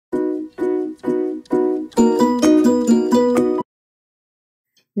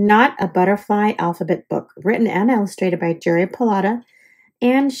Not a Butterfly Alphabet Book, written and illustrated by Pallotta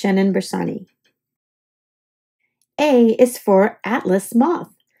and Shennen Bersani. A is for Atlas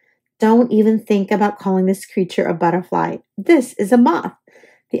moth. Don't even think about calling this creature a butterfly. This is a moth.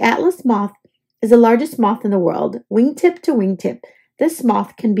 The Atlas moth is the largest moth in the world, wingtip to wingtip. This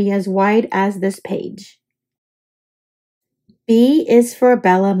moth can be as wide as this page. B is for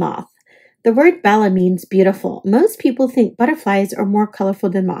Bella moth. The word Bella means beautiful. Most people think butterflies are more colorful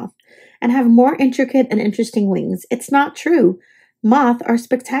than moth and have more intricate and interesting wings. It's not true. Moth are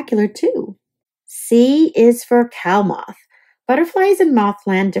spectacular too. C is for cow moth. Butterflies and moth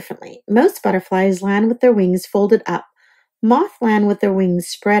land differently. Most butterflies land with their wings folded up. Moth land with their wings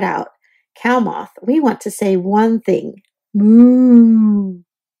spread out. Cow moth, we want to say one thing. Moo.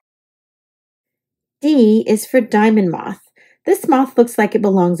 D is for diamond moth. This moth looks like it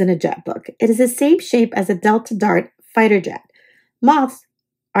belongs in a jet book. It is the same shape as a Delta Dart fighter jet. Moths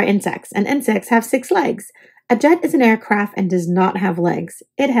are insects, and insects have 6 legs. A jet is an aircraft and does not have legs.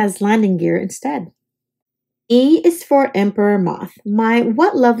 It has landing gear instead. E is for emperor moth. My,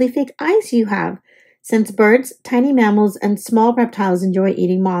 what lovely fake eyes you have. Since birds, tiny mammals, and small reptiles enjoy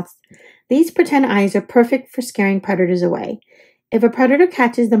eating moths, these pretend eyes are perfect for scaring predators away. If a predator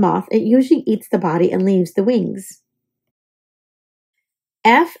catches the moth, it usually eats the body and leaves the wings.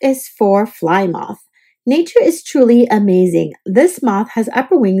 F is for fly moth. Nature is truly amazing. This moth has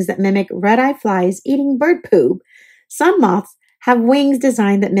upper wings that mimic red-eye flies eating bird poo. Some moths have wings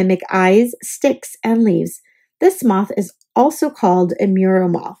designed that mimic eyes, sticks, and leaves. This moth is also called a muro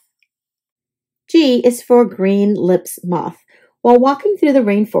moth. G is for green lips moth. While walking through the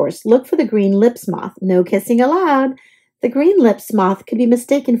rainforest, look for the green lips moth. No kissing allowed. The green lips moth could be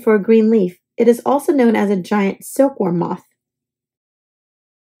mistaken for a green leaf. It is also known as a giant silkworm moth.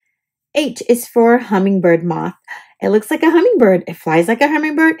 H is for hummingbird moth. It looks like a hummingbird. It flies like a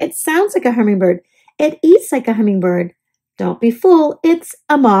hummingbird. It sounds like a hummingbird. It eats like a hummingbird. Don't be fooled. It's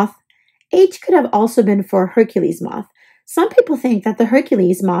a moth. H could have also been for Hercules moth. Some people think that the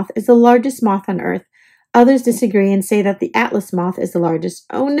Hercules moth is the largest moth on Earth. Others disagree and say that the Atlas moth is the largest.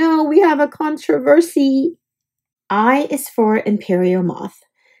 Oh no, we have a controversy. I is for imperial moth.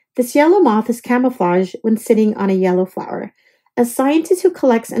 This yellow moth is camouflaged when sitting on a yellow flower. A scientist who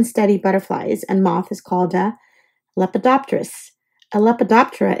collects and studies butterflies and moth is called a lepidopterist. A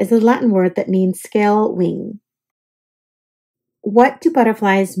lepidoptera is a Latin word that means scale wing. What do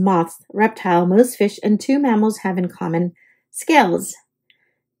butterflies, moths, reptile, most fish, and 2 mammals have in common? Scales.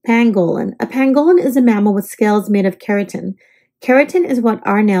 Pangolin. A pangolin is a mammal with scales made of keratin. Keratin is what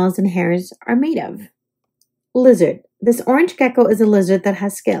our nails and hairs are made of. Lizard. This orange gecko is a lizard that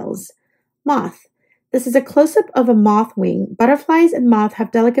has scales. Moth. This is a close-up of a moth wing. Butterflies and moth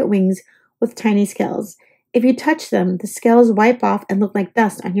have delicate wings with tiny scales. If you touch them, the scales wipe off and look like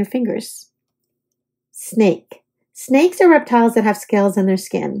dust on your fingers. Snake. Snakes are reptiles that have scales in their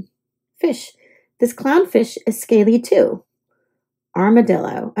skin. Fish. This clownfish is scaly too.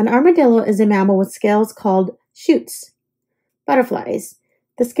 Armadillo. An armadillo is a mammal with scales called shoots. Butterflies.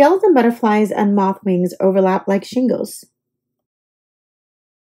 The scales in butterflies and moth wings overlap like shingles.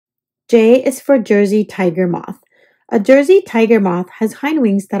 J is for Jersey tiger moth. A Jersey tiger moth has hind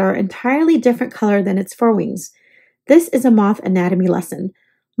wings that are entirely different color than its forewings. This is a moth anatomy lesson.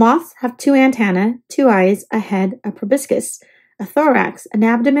 Moths have 2 antennae, 2 eyes, a head, a proboscis, a thorax, an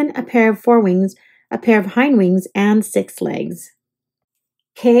abdomen, a pair of forewings, a pair of hind wings, and 6 legs.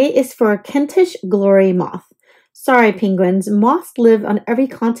 K is for Kentish glory moth. Sorry, penguins, moths live on every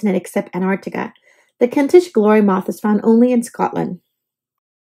continent except Antarctica. The Kentish glory moth is found only in Scotland.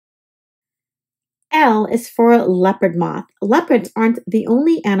 L is for leopard moth. Leopards aren't the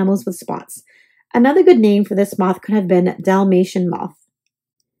only animals with spots. Another good name for this moth could have been Dalmatian moth.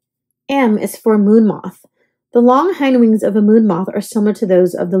 M is for moon moth. The long hind wings of a moon moth are similar to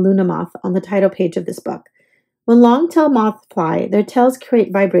those of the Luna moth on the title page of this book. When long-tailed moths fly, their tails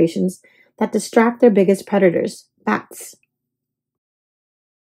create vibrations that distract their biggest predators, bats.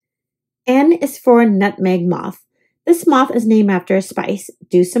 N is for nutmeg moth. This moth is named after a spice.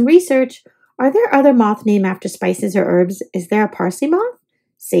 Do some research. Are there other moths named after spices or herbs? Is there a parsley moth,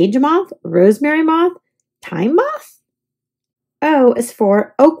 sage moth, rosemary moth, thyme moth? O is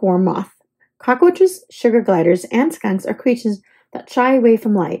for oakworm moth. Cockroaches, sugar gliders, and skunks are creatures that shy away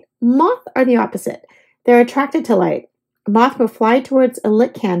from light. Moths are the opposite. They're attracted to light. A moth will fly towards a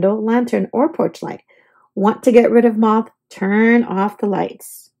lit candle, lantern, or porch light. Want to get rid of moth? Turn off the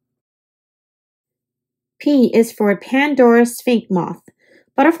lights. P is for Pandora sphinx moth.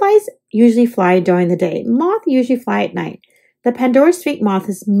 Butterflies usually fly during the day. Moths usually fly at night. The Pandora sphinx moth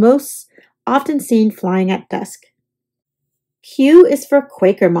is most often seen flying at dusk. Q is for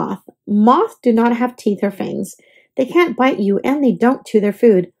Quaker moth. Moths do not have teeth or fangs. They can't bite you and they don't chew their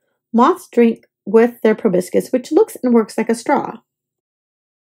food. Moths drink with their proboscis, which looks and works like a straw.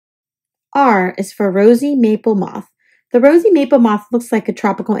 R is for rosy maple moth. The rosy maple moth looks like a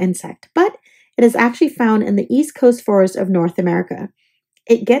tropical insect, but it is actually found in the east coast forest of North America.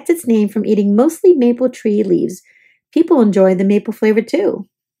 It gets its name from eating mostly maple tree leaves. People enjoy the maple flavor too.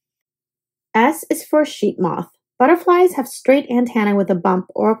 S is for sheep moth. Butterflies have straight antennae with a bump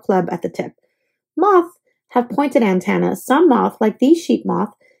or a club at the tip. Moths have pointed antennae. Some moths, like these sheep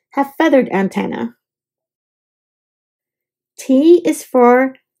moth, have feathered antennae. T is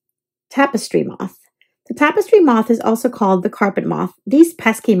for tapestry moth. The tapestry moth is also called the carpet moth. These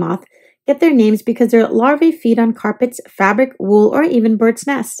pesky moths get their names because their larvae feed on carpets, fabric, wool, or even birds'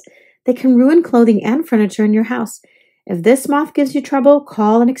 nests. They can ruin clothing and furniture in your house. If this moth gives you trouble,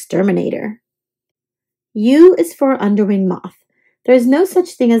 call an exterminator. U is for underwing moth. There is no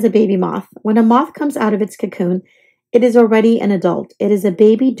such thing as a baby moth. When a moth comes out of its cocoon, it is already an adult. It is a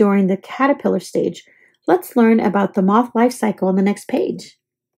baby during the caterpillar stage. Let's learn about the moth life cycle on the next page.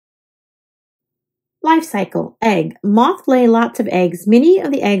 Life cycle. Egg. Moths lay lots of eggs. Many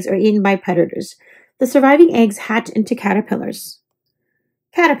of the eggs are eaten by predators. The surviving eggs hatch into caterpillars.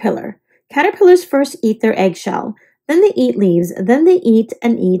 Caterpillar. Caterpillars first eat their eggshell. Then they eat leaves. Then they eat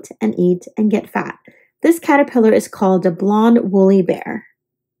and eat and eat and get fat. This caterpillar is called a blonde woolly bear.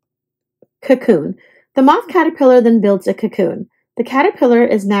 Cocoon. The moth caterpillar then builds a cocoon. The caterpillar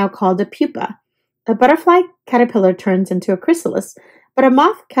is now called a pupa. A butterfly caterpillar turns into a chrysalis, but a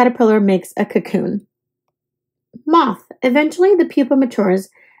moth caterpillar makes a cocoon. Moth. Eventually the pupa matures,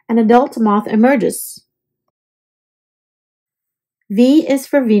 an adult moth emerges. V is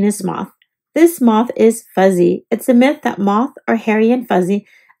for Venus moth. This moth is fuzzy. It's a myth that moths are hairy and fuzzy,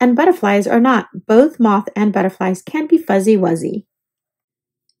 and butterflies are not. Both moth and butterflies can be fuzzy-wuzzy.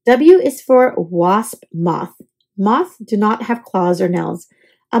 W is for wasp moth. Moths do not have claws or nails.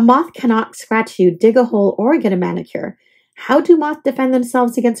 A moth cannot scratch you, dig a hole, or get a manicure. How do moths defend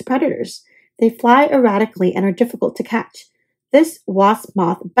themselves against predators? They fly erratically and are difficult to catch. This wasp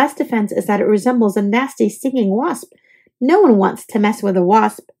moth best defense is that it resembles a nasty stinging wasp. No one wants to mess with a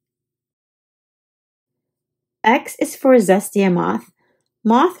wasp. X is for Zestia moth.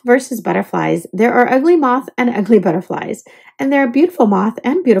 Moth versus butterflies. There are ugly moth and ugly butterflies, and there are beautiful moth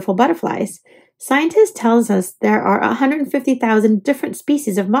and beautiful butterflies. Scientists tells us there are 150,000 different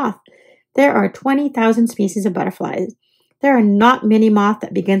species of moth. There are 20,000 species of butterflies. There are not many moth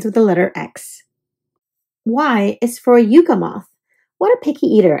that begins with the letter X. Y is for yucca moth. What a picky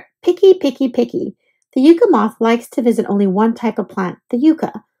eater. Picky, picky, picky. The yucca moth likes to visit only one type of plant, the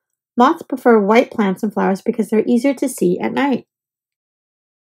yucca. Moths prefer white plants and flowers because they're easier to see at night.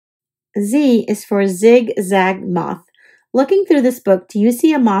 Z is for zigzag moth. Looking through this book, do you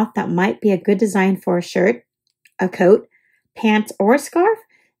see a moth that might be a good design for a shirt, a coat, pants, or a scarf?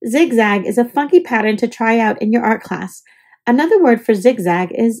 Zigzag is a funky pattern to try out in your art class. Another word for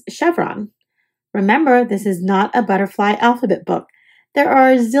zigzag is chevron. Remember, this is not a butterfly alphabet book. There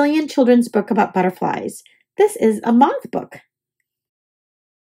are a zillion children's books about butterflies. This is a moth book.